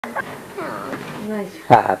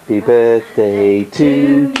Happy birthday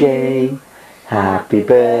to Jay. Happy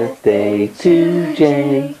birthday to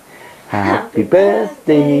Jay. Happy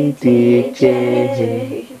birthday, dear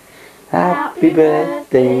Jay. Happy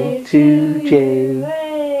birthday to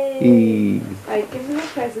Jay. Right, give him the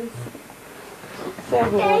presents. So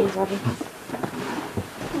everyone's got it.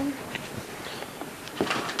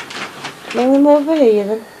 Bring them over here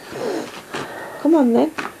then. Come on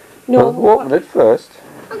then. No, Well, open it first.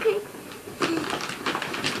 Okay.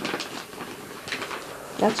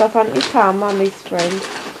 That's off Auntie Pam, Mummy's friend.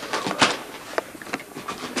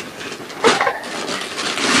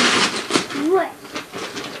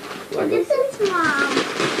 This is Mom.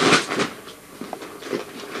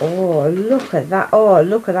 Oh, look at that. Oh,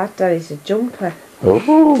 look at that, Daddy. It's a jumper.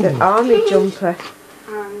 Oh. It's an army jumper.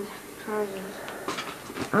 And trousers.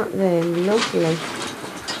 Aren't they lovely?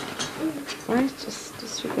 Right, just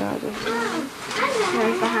disregard it.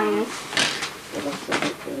 There's the hanger.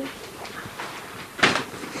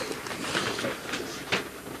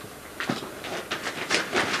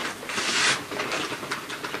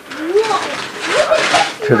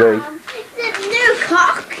 Today. It's a new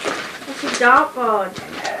cock. It's a dartboard.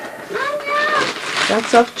 Mama.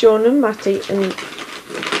 That's off John and Matty, and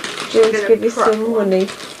John's give you some money.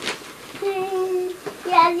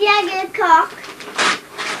 Yes, yeah, good cock.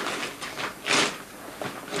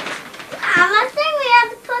 I think we have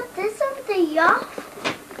to put this on the yacht.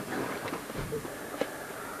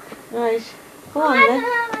 Right, go on then.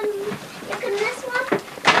 Look at this one.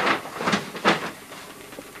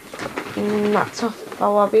 That's off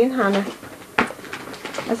Bobby and Hannah.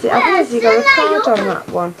 Has you got a card on that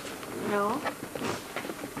one? No.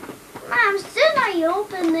 Mom, soon I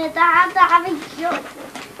open it, I have to have a joke.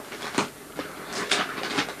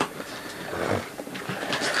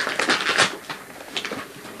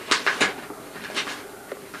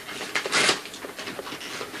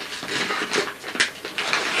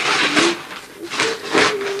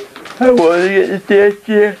 I want to get the tape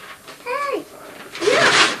here. Hey,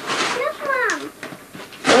 look, Mom.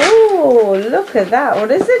 Oh, look at that. What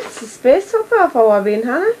is it? It's a space opera for Bobby and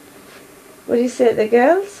Hannah. What do you say to the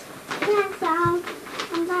girls? Yes, I'm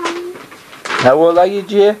done. How old are you,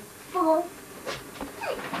 Jay? 4.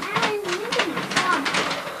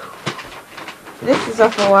 This is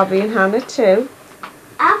off for Bobby and Hannah too.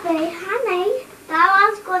 Abby, honey, now I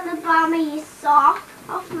was going to buy me a sock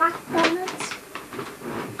off McDonald's.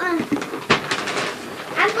 I'm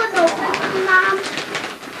going to open it, Mom.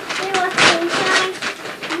 See what's inside.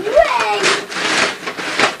 Wait!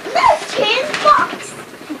 No tin box!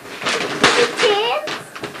 The tins?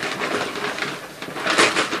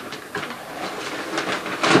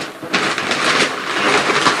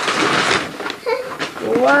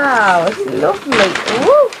 Wow, it's lovely.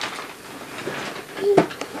 Ooh.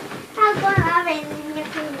 I'm going to have it in your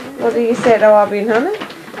What do you say to Bobby and Hannah?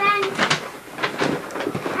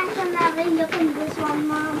 Look at this one,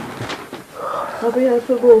 Mom. Bobby, I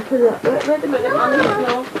could go for that. Wait a minute, Mommy.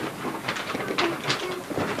 No.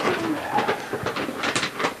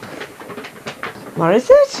 What is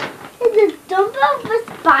it? It's a dumbbell for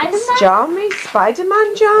Spider-Man. It's jammies,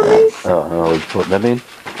 Spider-Man jammies. Oh, no, we'll put them in.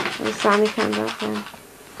 The Sandy candle thing.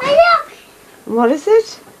 Hey, look. And what is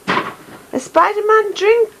it? A Spider-Man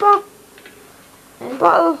drink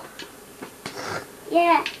bottle.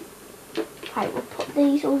 Yeah. I will put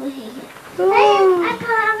these over here. Oh. Hey, I can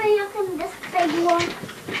have a look at this big one.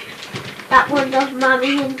 That one's of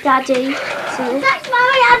Mommy and Daddy. That's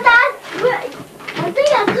Mommy and Dad. I think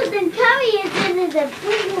I couldn't carry it in as a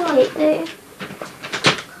big one. Take the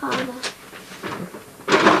corner.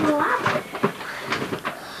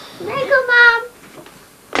 There you go, Mom.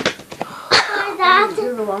 Hi, Dad. The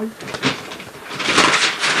other one.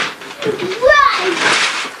 Right.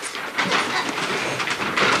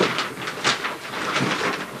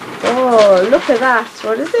 Oh, look at that.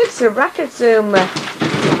 What is it? It's a racket zoomer.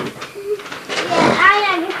 Yeah, I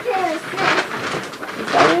have a pair of six. Is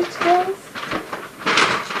that it, girls?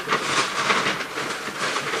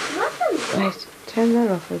 Right, turn that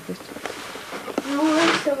off a bit. No, I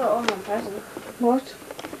still got all my presents. What?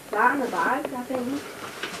 That in the bag, I think.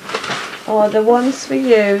 Oh, the ones we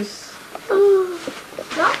use.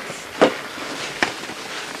 What?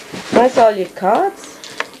 Where's all your cards?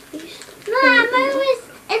 Mom,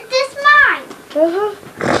 is this mine? Uh-huh.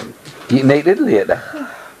 You can eat it later.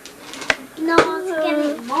 No, it's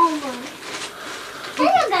getting moment. Hey,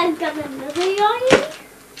 you guys got another yarn?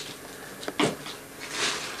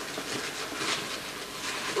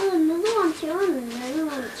 Oh, another one too, and another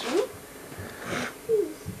one too.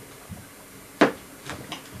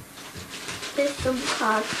 There's some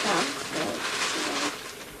cards downstairs.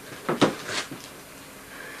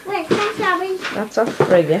 Abby. That's off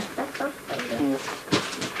free, yeah? That's off.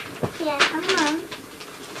 Yeah, come on.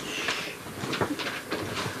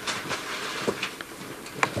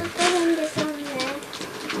 Just putting this on there.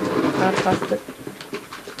 I'll pass it.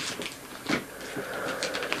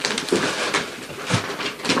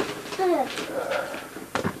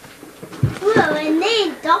 Whoa, I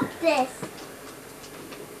need to this.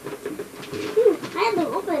 I had to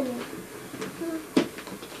open it.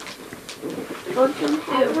 Got some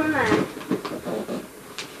hair from there.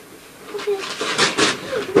 Okay.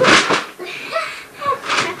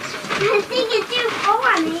 I think it's too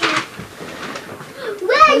funny.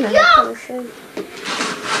 Where you?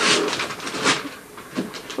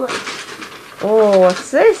 What? Oh, what's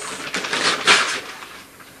this?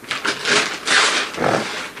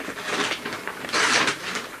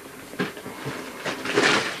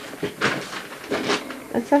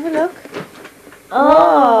 Let's have a look.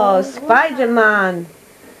 Oh, Spider-Man.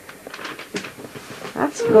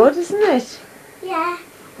 That's good, isn't it? Yeah.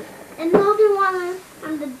 Another one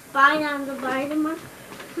on the bind on the Spider-Man.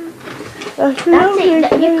 That's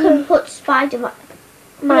it. You can put Spider-Man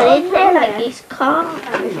in there like his car.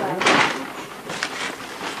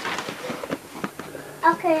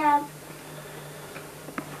 Okay, look!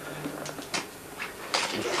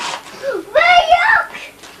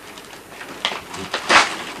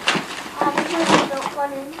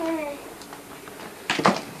 One in here.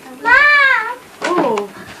 Mom! Oh,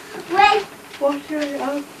 Wait! what's your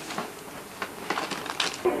own?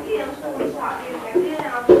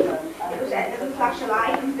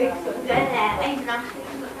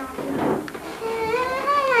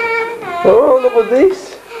 Oh, look at this.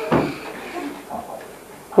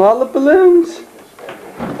 All the balloons.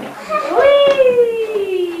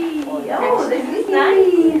 Whee! Oh, this is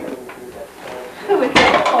nice. With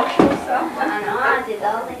that posh stuff. I know, I did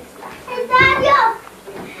all this stuff. Hey, Daniel!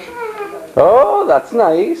 Oh, that's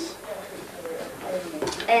nice.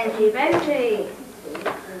 Empty battery.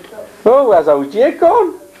 Oh, where's OJ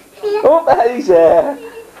gone? Oh, there he's there.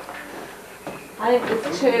 I think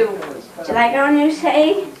there's two. Do you like our new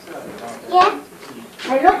settee? Yeah.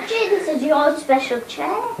 I looked at it and said, your special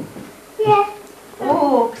chair. Yeah.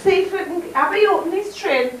 Oh, see if we can. Abby, open this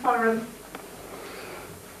train for him.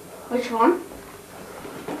 Which one?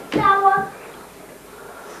 That one.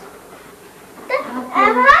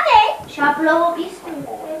 Honey, shall I blow up your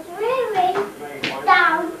speakers? Really?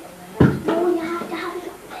 Down. No, you have to have it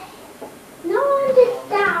up there. No, it's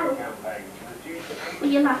down. Well,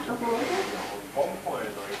 you'll have to hold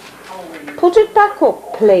it. Put it back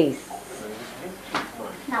up, please.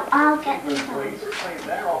 Now I'll get them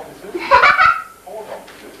down.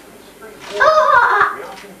 Oh!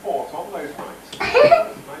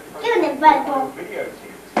 Give me the red one.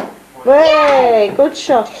 Way, good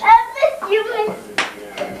shot. You miss.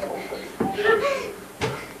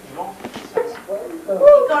 He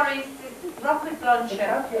got his rocket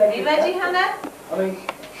launcher. Are you ready, Hannah?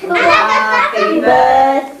 Happy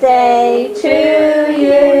birthday to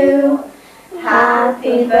you.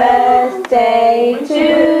 Happy birthday to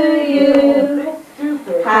you.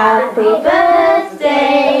 Happy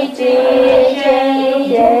birthday, dear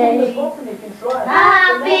JJ.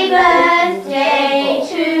 Happy birthday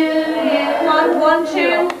to you. Come on, 1,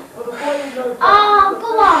 2. Oh, go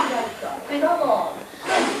on.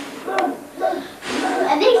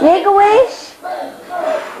 Make a wish.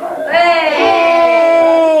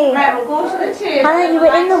 Hey! Right, we'll go to the table. Hannah, you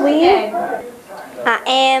were in the wheel. I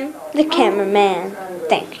am the cameraman.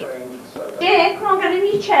 Thank you. Yeah, come on, get in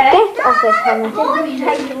your chair. Get off this, Hannah.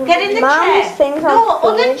 Get in the Mum chair. sings No,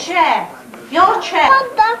 on other stage. chair. Your chair.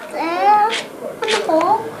 That's wonderful.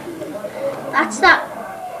 That's that.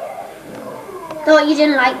 Thought you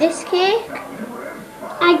didn't like this cake?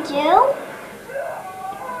 I do.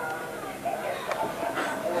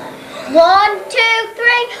 1, 2,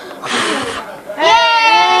 3.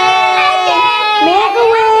 Yay! Make a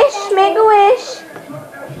wish. Make a wish.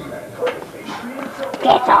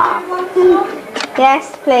 Get off. Yes,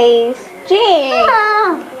 please. Gee.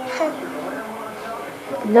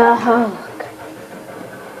 Look.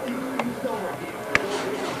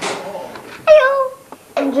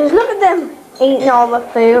 And just look at them eating all the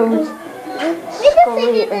food.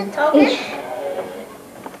 Screaming.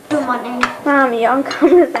 Mommy, on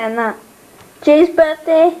camera saying that. Jay's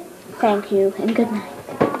birthday. Thank you and good night.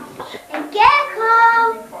 And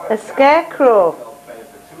Gecko! A scarecrow.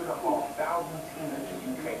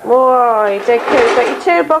 Whoa, you take care. Is that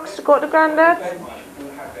your 2 bucks to go to Grandad's?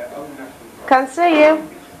 Can't see you.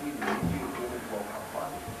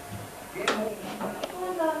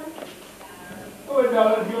 Oh,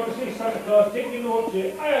 darling, if you want to see Santa Claus, take your notes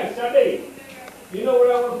here. Aye, Sandy. You know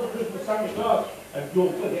what I want for Christmas, Santa Claus? And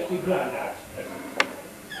don't forget your granddad's present.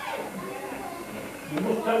 You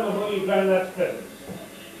must tell me about your granddad's present.